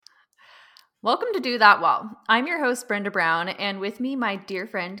Welcome to Do That Well. I'm your host, Brenda Brown, and with me, my dear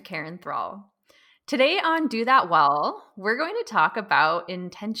friend, Karen Thrall. Today on Do That Well, we're going to talk about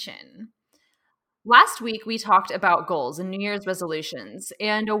intention. Last week, we talked about goals and New Year's resolutions,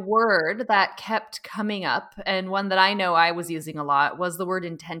 and a word that kept coming up, and one that I know I was using a lot, was the word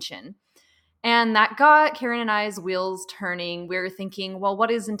intention. And that got Karen and I's wheels turning. We were thinking, well, what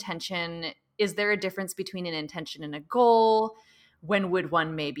is intention? Is there a difference between an intention and a goal? When would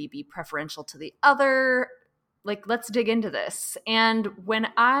one maybe be preferential to the other? Like, let's dig into this. And when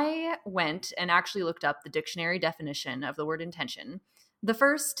I went and actually looked up the dictionary definition of the word intention, the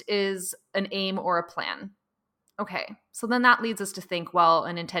first is an aim or a plan. Okay, so then that leads us to think, well,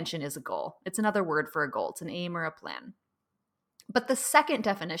 an intention is a goal. It's another word for a goal. It's an aim or a plan. But the second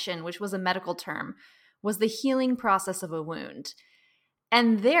definition, which was a medical term, was the healing process of a wound.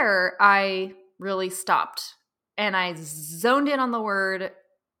 And there I really stopped and I zoned in on the word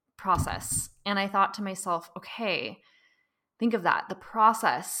process. And I thought to myself, okay, think of that, the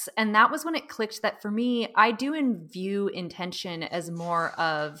process. And that was when it clicked that for me, I do view intention as more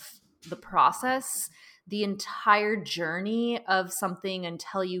of the process, the entire journey of something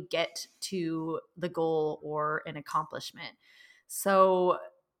until you get to the goal or an accomplishment. So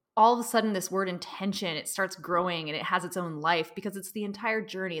all of a sudden, this word intention, it starts growing and it has its own life because it's the entire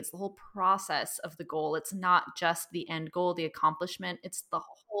journey. It's the whole process of the goal. It's not just the end goal, the accomplishment. It's the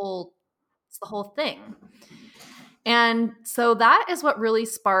whole thing. And so that is what really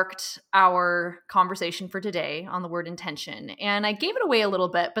sparked our conversation for today on the word intention. And I gave it away a little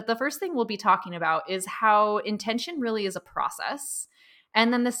bit, but the first thing we'll be talking about is how intention really is a process.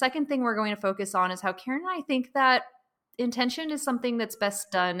 And then the second thing we're going to focus on is how Karen and I think that intention is something that's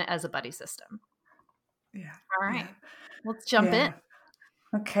best done as a buddy system. Yeah. All right, let's jump in.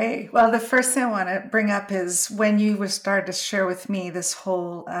 Okay. Well, the first thing I want to bring up is when you were started to share with me this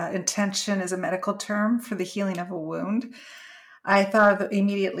whole intention as a medical term for the healing of a wound. I thought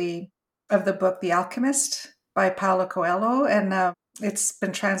immediately of the book The Alchemist by Paulo Coelho, and it's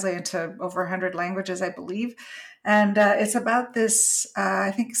been translated into over 100 languages, I believe. And it's about this, I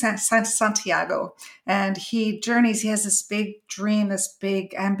think, Santiago. And he journeys, he has this big dream, this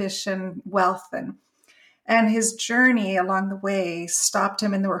big ambition, wealth, and his journey along the way stopped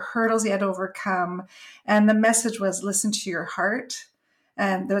him, and there were hurdles he had to overcome. And the message was, listen to your heart.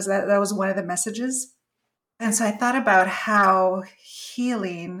 And that was one of the messages. And so I thought about how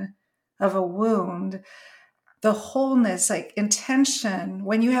healing of a wound, the wholeness, like intention,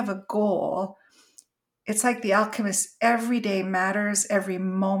 when you have a goal, it's like the alchemist, every day matters, every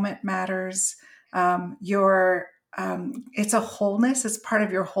moment matters. It's a wholeness, it's part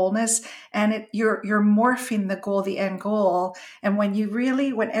of your wholeness, and you're morphing the goal, the end goal. And when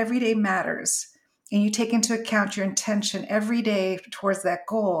every day matters and you take into account your intention every day towards that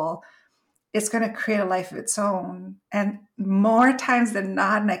goal, it's going to create a life of its own. And more times than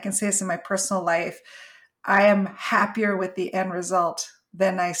not, and I can say this in my personal life, I am happier with the end result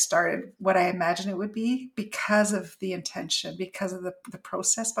than I started what I imagined it would be because of the intention, because of the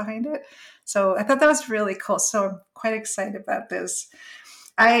process behind it. So I thought that was really cool. So I'm quite excited about this.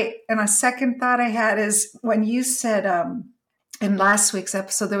 And a second thought I had is when you said in last week's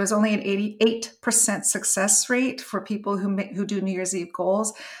episode, there was only an 88% success rate for people who do New Year's Eve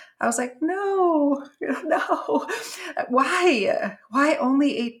goals. I was like, no, why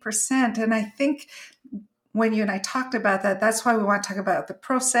only 8%? And I think when you and I talked about that, that's why we want to talk about the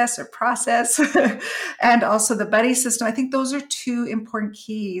process and also the buddy system. I think those are two important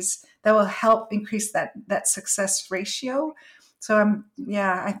keys that will help increase that success ratio. So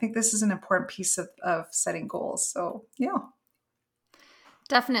I think this is an important piece of setting goals. So yeah.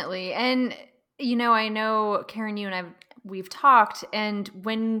 Definitely. And, I know, Karen, you and we've talked, and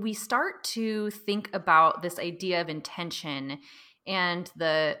when we start to think about this idea of intention and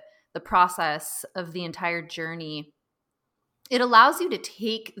the process of the entire journey, it allows you to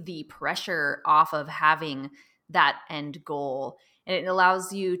take the pressure off of having that end goal. And it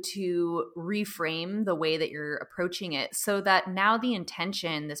allows you to reframe the way that you're approaching it so that now the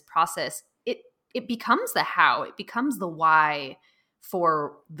intention, this process, it becomes the how, it becomes the why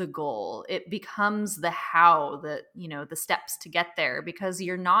for the goal. It becomes the how, the steps to get there, because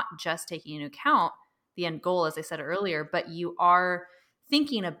you're not just taking into account the end goal, as I said earlier, but you are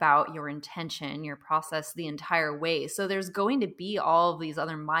thinking about your intention, your process the entire way. So there's going to be all of these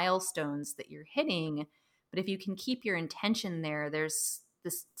other milestones that you're hitting, but if you can keep your intention there, there's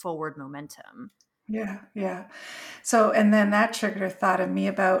this forward momentum. Yeah. So, and then that triggered a thought of me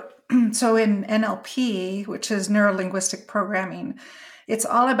about, so in NLP, which is neuro linguistic programming, it's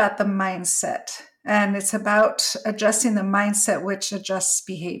all about the mindset, and it's about adjusting the mindset, which adjusts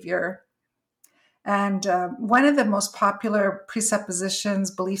behavior. And one of the most popular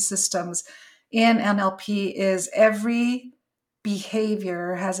presuppositions, belief systems in NLP is every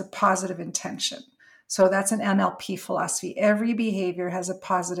behavior has a positive intention. So that's an NLP philosophy. Every behavior has a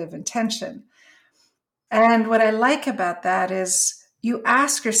positive intention. And what I like about that is you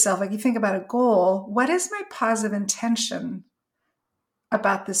ask yourself, like you think about a goal, what is my positive intention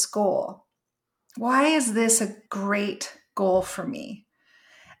about this goal? Why is this a great goal for me?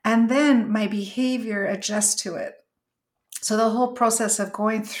 And then my behavior adjusts to it. So the whole process of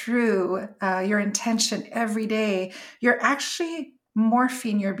going through your intention every day, you're actually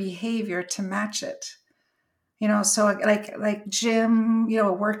morphing your behavior to match it. So like gym,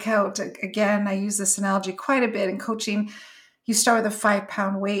 a workout, again, I use this analogy quite a bit in coaching. You start with a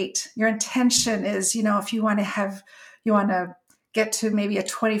 5-pound weight. Your intention is, if you want to get to maybe a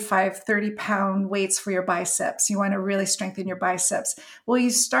 25, 30 pound weights for your biceps. You want to really strengthen your biceps. Well, you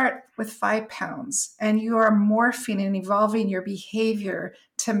start with 5 pounds and you are morphing and evolving your behavior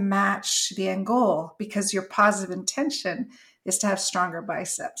to match the end goal because your positive intention is to have stronger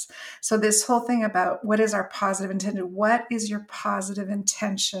biceps. So this whole thing about what is our positive intention? What is your positive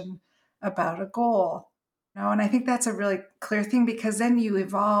intention about a goal? And I think that's a really clear thing because then you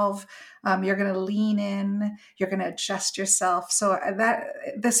evolve. You're going to lean in. You're going to adjust yourself. So that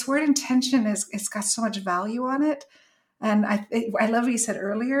this word intention it's got so much value on it. And I love what you said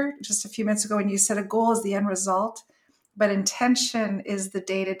earlier, just a few minutes ago, when you said a goal is the end result, but intention is the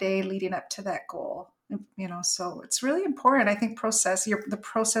day-to-day leading up to that goal. So it's really important. I think the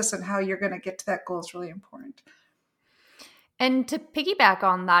process and how you're going to get to that goal is really important. And to piggyback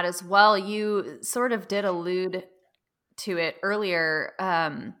on that as well, you sort of did allude to it earlier.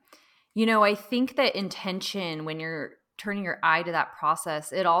 I think that intention, when you're turning your eye to that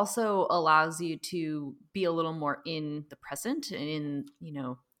process, it also allows you to be a little more in the present and in,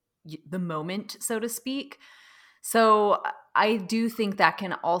 the moment, so to speak. So I do think that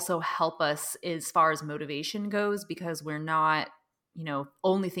can also help us as far as motivation goes, because we're not,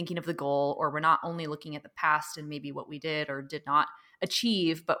 only thinking of the goal, or we're not only looking at the past and maybe what we did or did not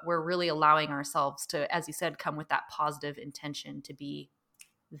achieve, but we're really allowing ourselves to, as you said, come with that positive intention to be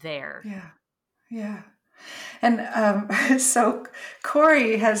there. Yeah. Yeah. And so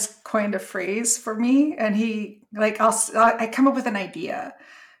Corey has coined a phrase for me, and I come up with an idea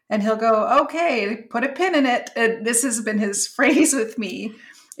and he'll go, okay, put a pin in it. And this has been his phrase with me.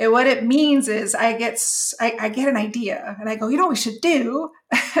 And what it means is I get an idea and I go, what we should do?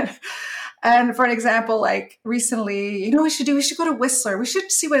 And for an example, like recently, what we should do? We should go to Whistler. We should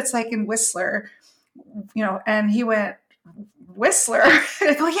see what it's like in Whistler, and he went, Whistler?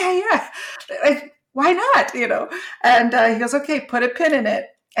 I go, yeah. Like, why not? And he goes, okay, put a pin in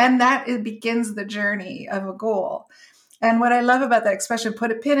it. And it begins the journey of a goal. And what I love about that expression,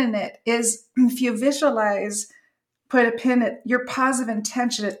 put a pin in it, is if you visualize, put a pin in your positive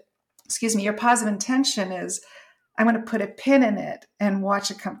intention is, I'm going to put a pin in it and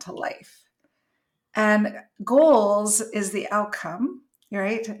watch it come to life. And goals is the outcome,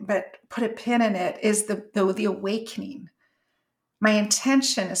 right? But put a pin in it is the awakening. My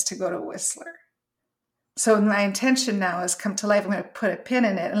intention is to go to Whistler. So my intention now is come to life. I'm going to put a pin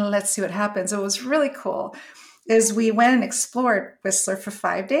in it and let's see what happens. It was really cool. Is we went and explored Whistler for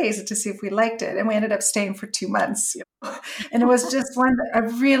 5 days to see if we liked it. And we ended up staying for 2 months. And it was just a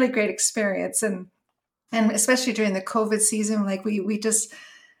really great experience. And especially during the COVID season, like we just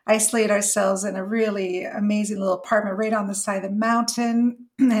isolate ourselves in a really amazing little apartment right on the side of the mountain.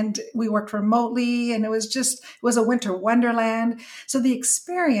 And we worked remotely, and it was a winter wonderland. So the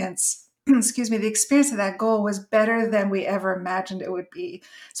experience of that goal was better than we ever imagined it would be.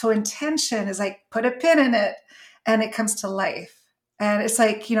 So intention is like, put a pin in it and it comes to life. And it's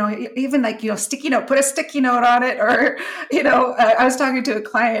like, even like, sticky note, put a sticky note on it. Or, I was talking to a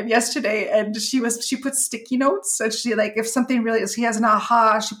client yesterday and she puts sticky notes. So she, like, if something really is, he has an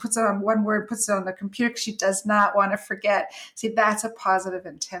aha, she puts it on one word, puts it on the computer because she does not want to forget. See, that's a positive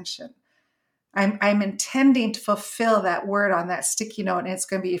intention. I'm intending to fulfill that word on that sticky note, and it's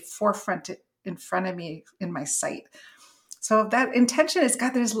going to be forefront in front of me in my sight. So that intention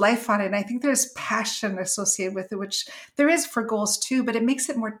there's life on it. And I think there's passion associated with it, which there is for goals too, but it makes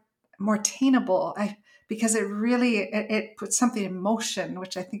it more attainable because it puts something in motion,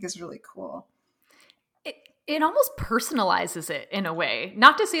 which I think is really cool. It almost personalizes it in a way.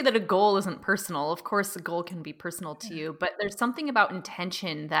 Not to say that a goal isn't personal. Of course, a goal can be personal to you, but there's something about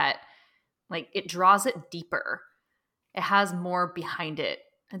intention that, like, it draws it deeper. It has more behind it.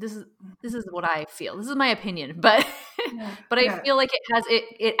 And this is what I feel. This is my opinion, but but I feel like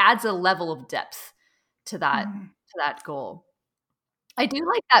it adds a level of depth to that goal. I do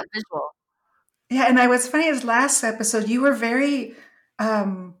like that visual. Yeah, and what's funny is last episode you were very,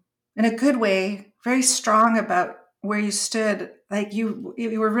 in a good way, very strong about where you stood. Like you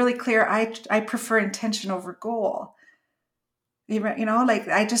were really clear. I prefer intention over goal. Like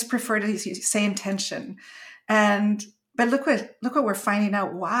I just prefer to say intention, and but look what we're finding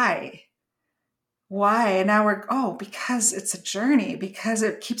out why. And now because it's a journey, because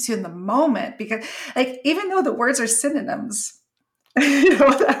it keeps you in the moment, because like even though the words are synonyms.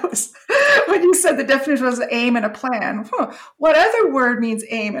 That was when you said the definition was aim and a plan. What other word means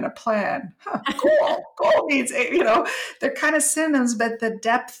aim and a plan? Goal means aim. They're kind of synonyms, but the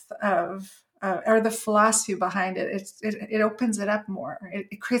depth of or the philosophy behind it opens it up more.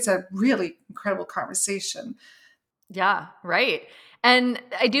 It creates a really incredible conversation. Yeah, right. And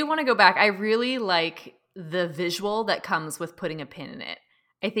I do want to go back. I really like the visual that comes with putting a pin in it.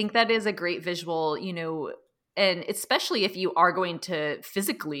 I think that is a great visual, and especially if you are going to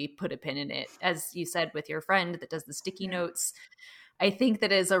physically put a pin in it, as you said with your friend that does the sticky notes. I think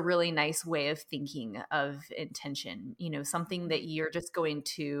that is a really nice way of thinking of intention, something that you're just going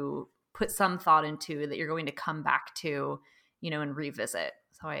to put some thought into, that you're going to come back to, and revisit.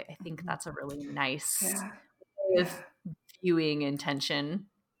 So I think that's a really nice way of viewing intention.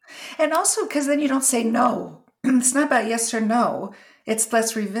 And also because then you don't say no. It's not about yes or no. It's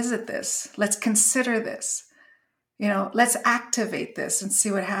let's revisit this. Let's consider this. Let's activate this and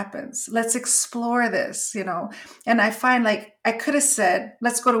see what happens. Let's explore this, And I find like I could have said,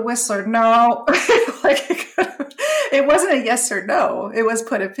 let's go to Whistler. No, like it wasn't a yes or no. It was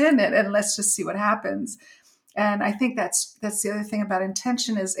put a pin in it and let's just see what happens. And I think that's the other thing about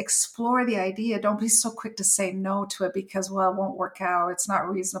intention is explore the idea. Don't be so quick to say no to it because, well, it won't work out. It's not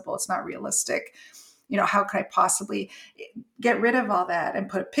reasonable. It's not realistic. How could I possibly get rid of all that and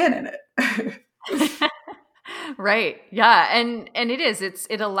put a pin in it? Right. Yeah. And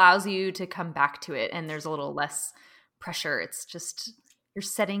it allows you to come back to it and there's a little less pressure. It's just, you're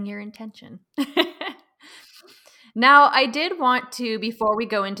setting your intention. Now, I did want to, before we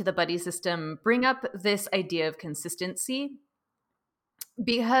go into the buddy system, bring up this idea of consistency.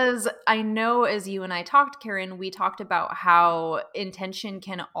 Because I know as you and I talked, Karen, we talked about how intention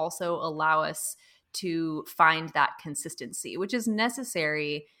can also allow us to find that consistency, which is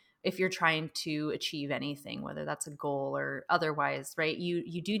necessary if you're trying to achieve anything, whether that's a goal or otherwise, right?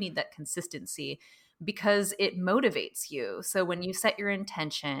 You do need that consistency because it motivates you. So when you set your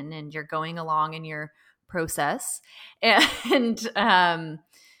intention and you're going along in your process and I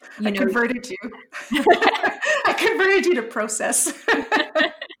converted you. I converted you to process.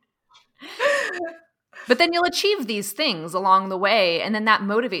 But then you'll achieve these things along the way, and then that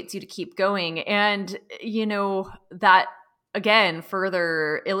motivates you to keep going. And, that again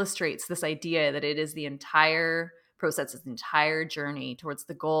further illustrates this idea that it is the entire process, it's the entire journey towards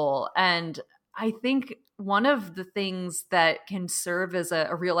the goal. And I think one of the things that can serve as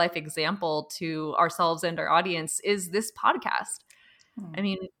a real life example to ourselves and our audience is this podcast. I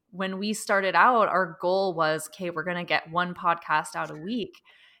mean, when we started out, our goal was, okay, we're going to get one podcast out a week.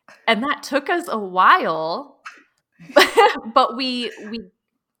 And that took us a while, but we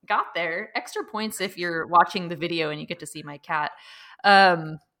got there. Extra points if you're watching the video and you get to see my cat.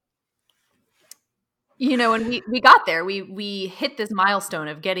 And we got there. We hit this milestone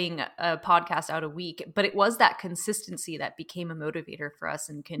of getting a podcast out a week, but it was that consistency that became a motivator for us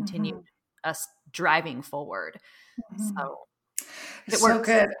and continued us driving forward. So it's so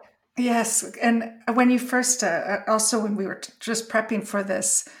good. Yes. And when you first, also when we were just prepping for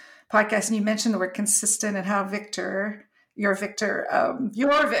this podcast and you mentioned the word consistent and how Victor, my Victor,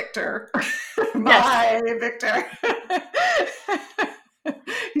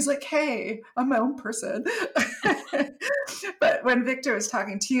 he's like, hey, I'm my own person. But when Victor was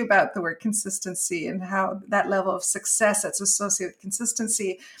talking to you about the word consistency and how that level of success that's associated with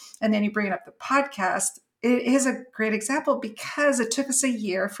consistency, and then you bring up the podcast, it is a great example because it took us a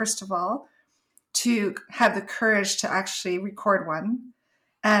year, first of all, to have the courage to actually record one.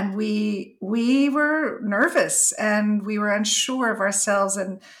 And we were nervous and we were unsure of ourselves.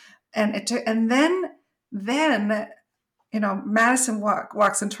 And then Madison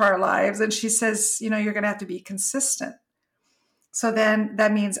walks into our lives and she says, you're going to have to be consistent. So then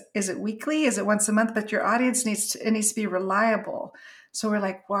that means, is it weekly? Is it once a month? But your audience needs to be reliable. So we're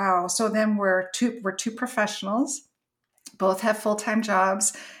like, wow. So then we're two professionals, both have full-time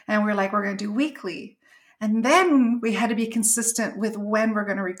jobs. And we're like, we're going to do weekly. And then we had to be consistent with when we're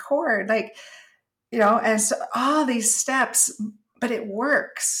going to record, and so all these steps, but it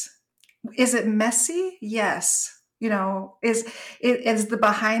works. Is it messy? Yes. Is the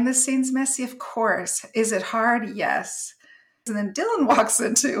behind the scenes messy? Of course. Is it hard? Yes. And then Dylan walks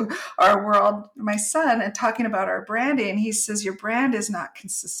into our world, my son, and talking about our branding. He says, your brand is not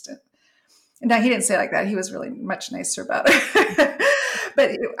consistent. Now, he didn't say it like that. He was really much nicer about it.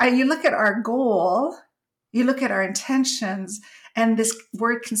 But you look at our goal, you look at our intentions, and this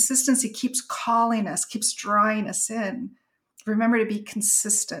word consistency keeps calling us, keeps drawing us in. Remember to be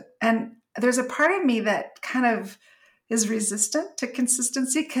consistent. And there's a part of me that kind of is resistant to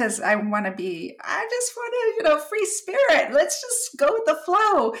consistency because I just want to, free spirit. Let's just go with the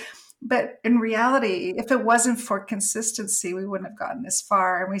flow. But in reality, if it wasn't for consistency, we wouldn't have gotten this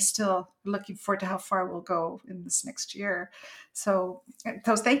far. And we're still looking forward to how far we'll go in this next year. So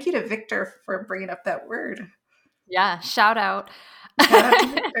thank you to Victor for bringing up that word. Yeah, shout out. Shout out to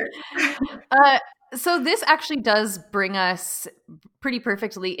Victor. So this actually does bring us pretty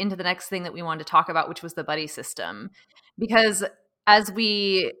perfectly into the next thing that we wanted to talk about, which was the buddy system. Because as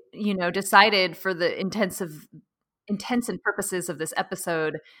we, decided for the intents and purposes of this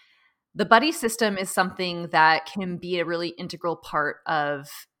episode, the buddy system is something that can be a really integral part of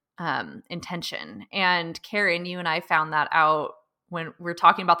intention. And Karen, you and I found that out when we're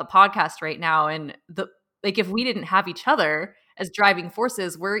talking about the podcast right now. And if we didn't have each other as driving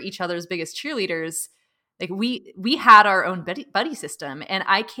forces, we're each other's biggest cheerleaders. Like we had our own buddy system. And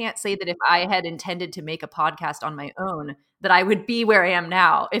I can't say that if I had intended to make a podcast on my own, that I would be where I am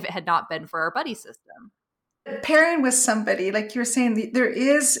now if it had not been for our buddy system. Pairing with somebody, like you're saying,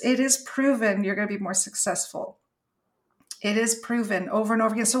 it is proven you're going to be more successful. It is proven over and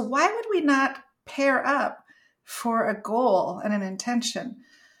over again. So why would we not pair up for a goal and an intention?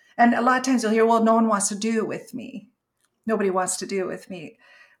 And a lot of times you'll hear, well, no one wants to do it with me. Nobody wants to do it with me.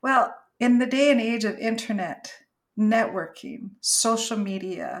 Well, in the day and age of internet, networking, social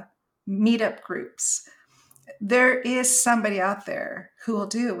media, meetup groups, there is somebody out there who will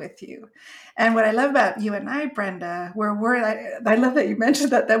do it with you. And what I love about you and I, Brenda, I love that you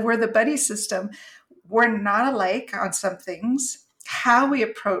mentioned that we're the buddy system. We're not alike on some things. How we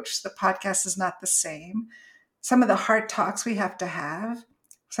approach the podcast is not the same. Some of the hard talks we have to have.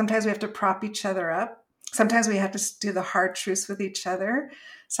 Sometimes we have to prop each other up. Sometimes we have to do the hard truths with each other.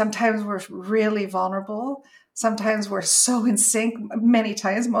 Sometimes we're really vulnerable. Sometimes we're so in sync. Many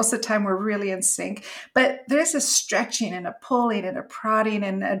times, most of the time, we're really in sync. But there's a stretching and a pulling and a prodding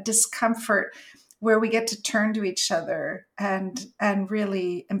and a discomfort where we get to turn to each other and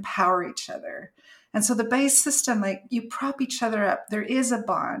really empower each other. And so the base system, like you prop each other up. There is a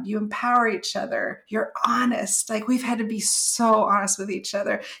bond. You empower each other. You're honest. Like we've had to be so honest with each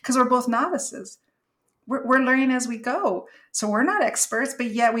other because we're both novices. We're learning as we go. So we're not experts, but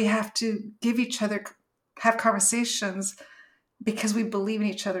yet we have to have conversations because we believe in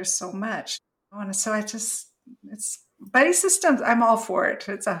each other so much. And so it's buddy systems. I'm all for it.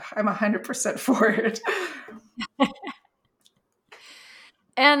 I'm 100% for it.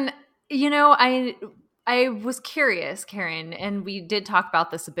 And, I was curious, Karen, and we did talk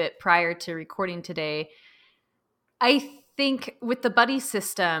about this a bit prior to recording today. I think with the buddy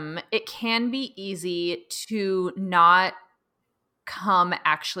system, it can be easy to not come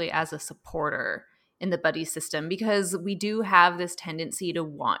actually as a supporter in the buddy system because we do have this tendency to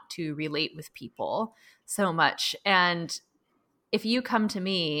want to relate with people so much. And if you come to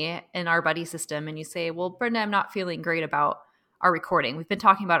me in our buddy system and you say, well, Brenda, I'm not feeling great about our recording. We've been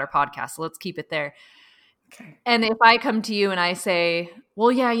talking about our podcast, so let's keep it there. Okay. And if I come to you and I say,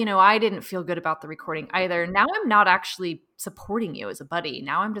 well, yeah, I didn't feel good about the recording either. Now I'm not actually supporting you as a buddy.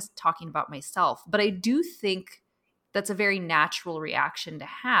 Now I'm just talking about myself. But I do think that's a very natural reaction to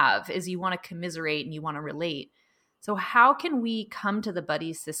have is you want to commiserate and you want to relate. So how can we come to the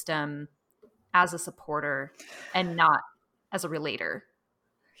buddy system as a supporter and not as a relator?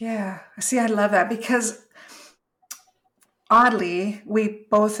 Yeah. See, I love that because oddly, we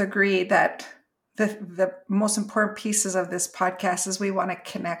both agree that the most important pieces of this podcast is we want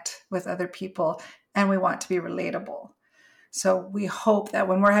to connect with other people and we want to be relatable. So we hope that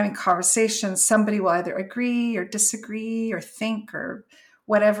when we're having conversations, somebody will either agree or disagree or think or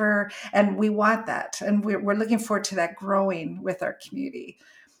whatever. And we want that. And we're looking forward to that growing with our community.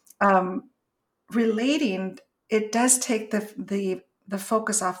 Relating, it does take the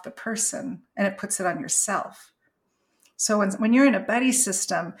focus off the person and it puts it on yourself. So when you're in a buddy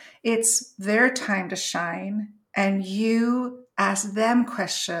system, it's their time to shine and you ask them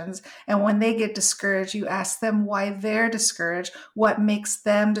questions. And when they get discouraged, you ask them why they're discouraged, what makes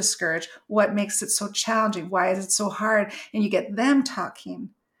them discouraged, what makes it so challenging, why is it so hard? And you get them talking.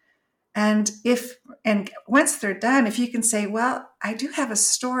 And once they're done, if you can say, well, I do have a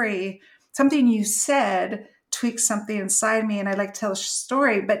story, something you said tweak something inside me and I'd like to tell a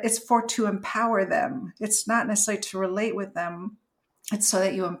story, but it's to empower them. It's not necessarily to relate with them. It's so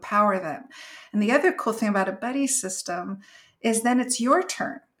that you empower them. And the other cool thing about a buddy system is then it's your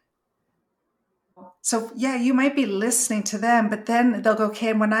turn. So yeah, you might be listening to them, but then they'll go, okay,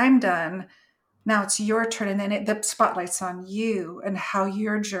 and when I'm done, now it's your turn. And then the spotlight's on you and how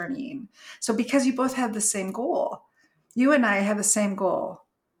you're journeying. So because you both have the same goal, you and I have the same goal.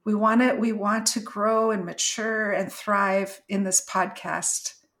 We want to grow and mature and thrive in this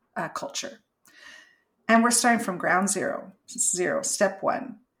podcast culture. And we're starting from ground zero, step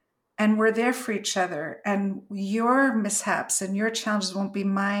one. And we're there for each other. And your mishaps and your challenges won't be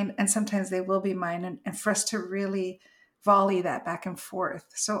mine. And sometimes they will be mine. And for us to really volley that back and forth.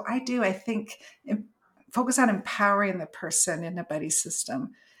 So I think focus on empowering the person in a buddy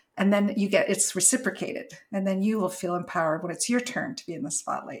system. And then it's reciprocated. And then you will feel empowered when it's your turn to be in the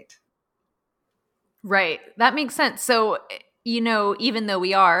spotlight. Right. That makes sense. So, even though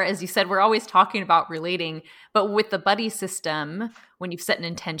we are, as you said, we're always talking about relating, but with the buddy system, when you've set an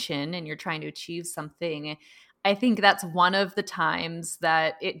intention and you're trying to achieve something, I think that's one of the times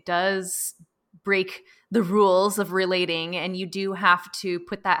that it does break the rules of relating, and you do have to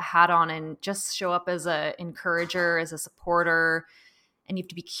put that hat on and just show up as an encourager, as a supporter, and you have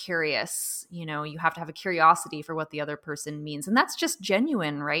to be curious. You have to have a curiosity for what the other person means. And that's just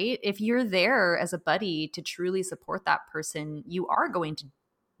genuine, right? If you're there as a buddy to truly support that person, you are going to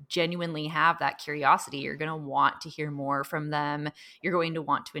genuinely have that curiosity. You're going to want to hear more from them. You're going to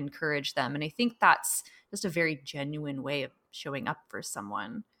want to encourage them. And I think that's just a very genuine way of showing up for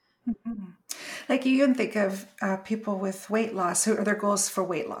someone. Mm-hmm. Like you can think of people with weight loss who are their goals for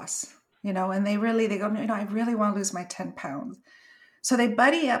weight loss, and they go, I really want to lose my 10 pounds. So they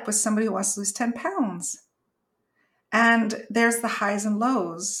buddy up with somebody who wants to lose 10 pounds. And there's the highs and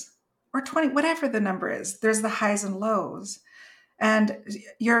lows, or 20, whatever the number is. There's the highs and lows. And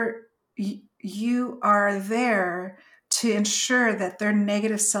you are there to ensure that their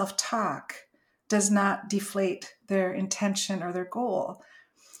negative self-talk does not deflate their intention or their goal.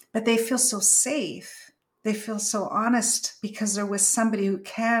 But they feel so safe. They feel so honest because they're with somebody who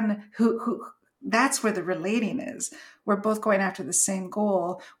that's where the relating is. We're both going after the same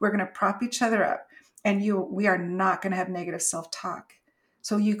goal. We're going to prop each other up, and we are not going to have negative self-talk.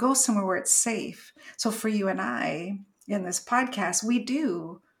 So you go somewhere where it's safe. So for you and I in this podcast,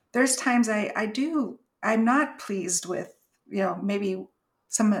 there's times I'm not pleased with, maybe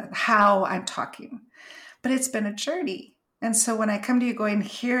how I'm talking, but it's been a journey. And so when I come to you going,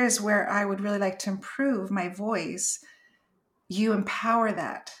 here's where I would really like to improve my voice, you empower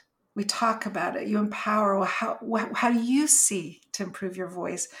that. We talk about it. You empower. Well, how do you see to improve your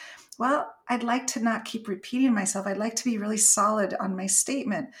voice? Well, I'd like to not keep repeating myself. I'd like to be really solid on my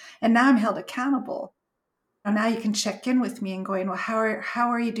statement. And now I'm held accountable. And now you can check in with me and going, well, how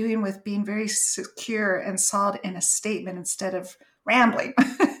are you doing with being very secure and solid in a statement instead of rambling?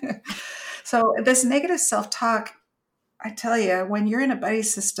 So this negative self-talk, I tell you, when you're in a buddy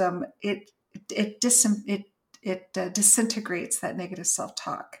system, it disintegrates that negative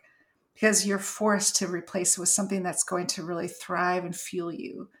self-talk, because you're forced to replace it with something that's going to really thrive and fuel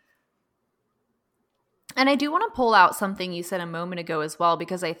you. And I do want to pull out something you said a moment ago as well,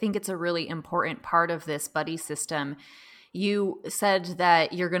 because I think it's a really important part of this buddy system. You said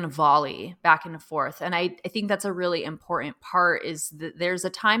that you're going to volley back and forth. And I think that's a really important part, is that there's a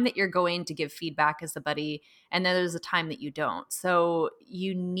time that you're going to give feedback as a buddy, and then there's a time that you don't. So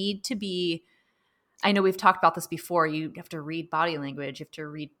you need to be, I know we've talked about this before, you have to read body language, you have to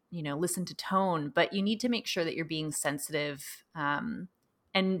read, listen to tone, but you need to make sure that you're being sensitive.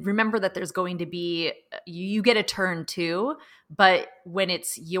 And remember that there's going to be, you get a turn too, but when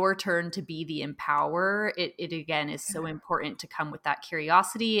it's your turn to be the empower, it again is so important to come with that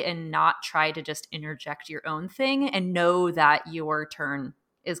curiosity and not try to just interject your own thing, and know that your turn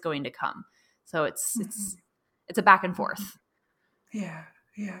is going to come. So it's a back and forth. Yeah.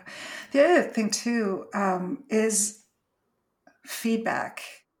 Yeah. The other thing too is feedback.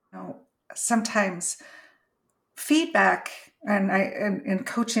 Sometimes feedback, and in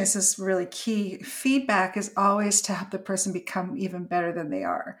coaching, this is really key. Feedback is always to help the person become even better than they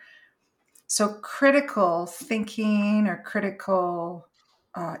are. So critical thinking or critical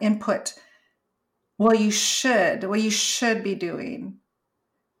input, you should be doing.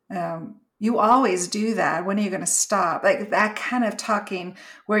 You always do that. When are you going to stop? Like that kind of talking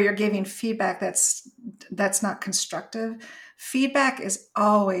where you're giving feedback that's not constructive. Feedback is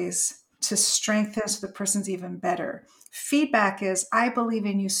always to strengthen so the person's even better. Feedback is, I believe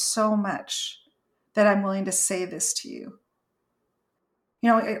in you so much that I'm willing to say this to you.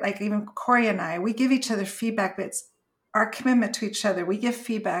 Like even Corey and I, we give each other feedback, but it's our commitment to each other. We give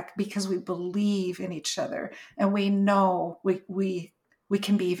feedback because we believe in each other, and we know we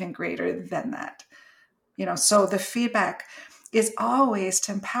can be even greater than that. So the feedback is always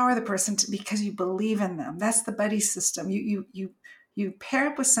to empower the person because you believe in them. That's the buddy system. You pair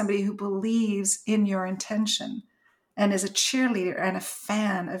up with somebody who believes in your intention and is a cheerleader and a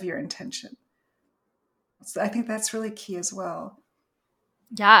fan of your intention. So I think that's really key as well.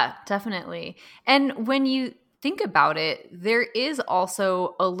 Yeah, definitely. And when you think about it, there is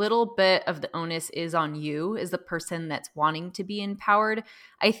also a little bit of the onus is on you as the person that's wanting to be empowered.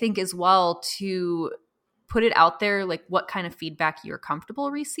 I think as well to put it out there, like what kind of feedback you're comfortable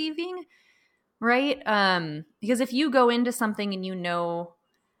receiving, right? Because if you go into something and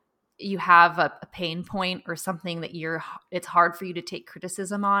you have a pain point or something that it's hard for you to take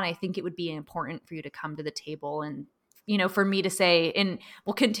criticism on, I think it would be important for you to come to the table and for me to say, and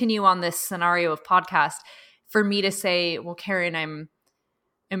we'll continue on this scenario of podcast, for me to say, well, Karen,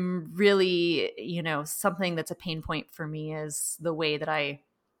 I'm really, something that's a pain point for me is the way that I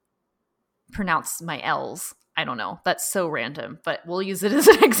pronounce my L's. I don't know. That's so random, but we'll use it as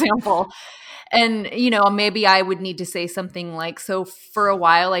an example. And, maybe I would need to say something like, so for a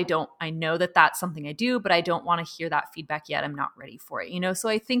while, I know that that's something I do, but I don't want to hear that feedback yet. I'm not ready for it, So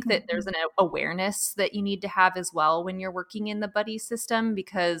I think that there's an awareness that you need to have as well when you're working in the buddy system,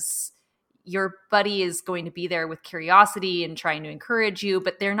 because your buddy is going to be there with curiosity and trying to encourage you,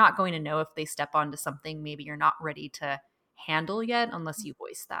 but they're not going to know if they step onto something maybe you're not ready to handle yet unless you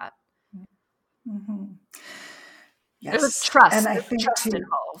voice that. Mm-hmm. Yes. There's trust. And I think trust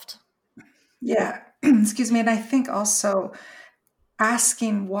involved. Yeah. Excuse me. And I think also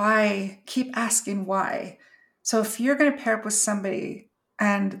asking why, keep asking why. So if you're going to pair up with somebody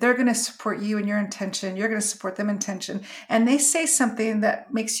and they're going to support you in your intention, you're going to support them intention, and they say something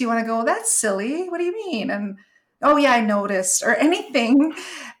that makes you want to go, well, that's silly. What do you mean? And oh yeah, I noticed, or anything.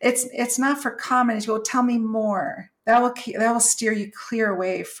 It's not for comment. You go, tell me more. That will steer you clear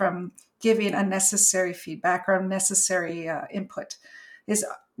away from giving unnecessary feedback or unnecessary input. Is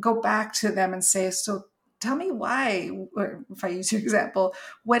go back to them and say, so tell me why, or if I use your example,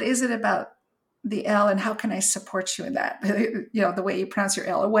 what is it about the L and how can I support you in that? The way you pronounce your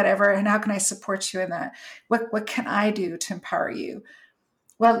L or whatever, and how can I support you in that? What can I do to empower you?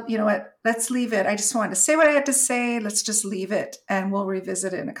 Well, you know what? Let's leave it. I just wanted to say what I had to say. Let's just leave it, and we'll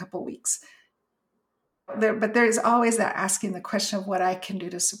revisit it in a couple of weeks. But there's always that asking the question of what I can do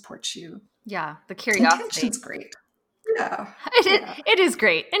to support you. Yeah, the curiosity. Intention's great. Yeah. It is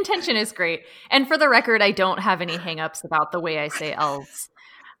great. Intention is great. And for the record, I don't have any hangups about the way I say L's.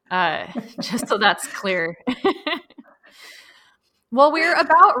 Just so that's clear. Well, we're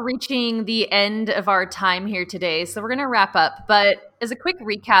about reaching the end of our time here today, so we're going to wrap up. But as a quick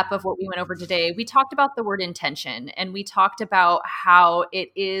recap of what we went over today, we talked about the word intention, and we talked about how it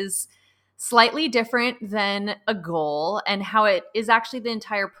is slightly different than a goal and how it is actually the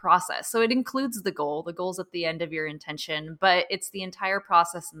entire process. So it includes the goal. The goal's at the end of your intention, but it's the entire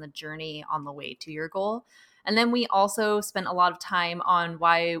process and the journey on the way to your goal. And then we also spent a lot of time on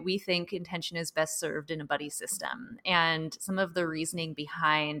why we think intention is best served in a buddy system and some of the reasoning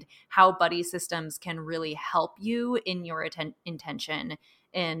behind how buddy systems can really help you in your intention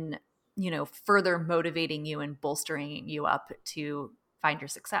in, further motivating you and bolstering you up to find your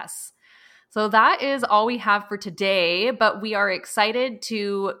success. So that is all we have for today, but we are excited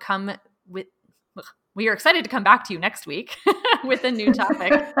to come back to you next week with a new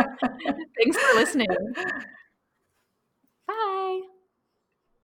topic. Thanks for listening. Bye.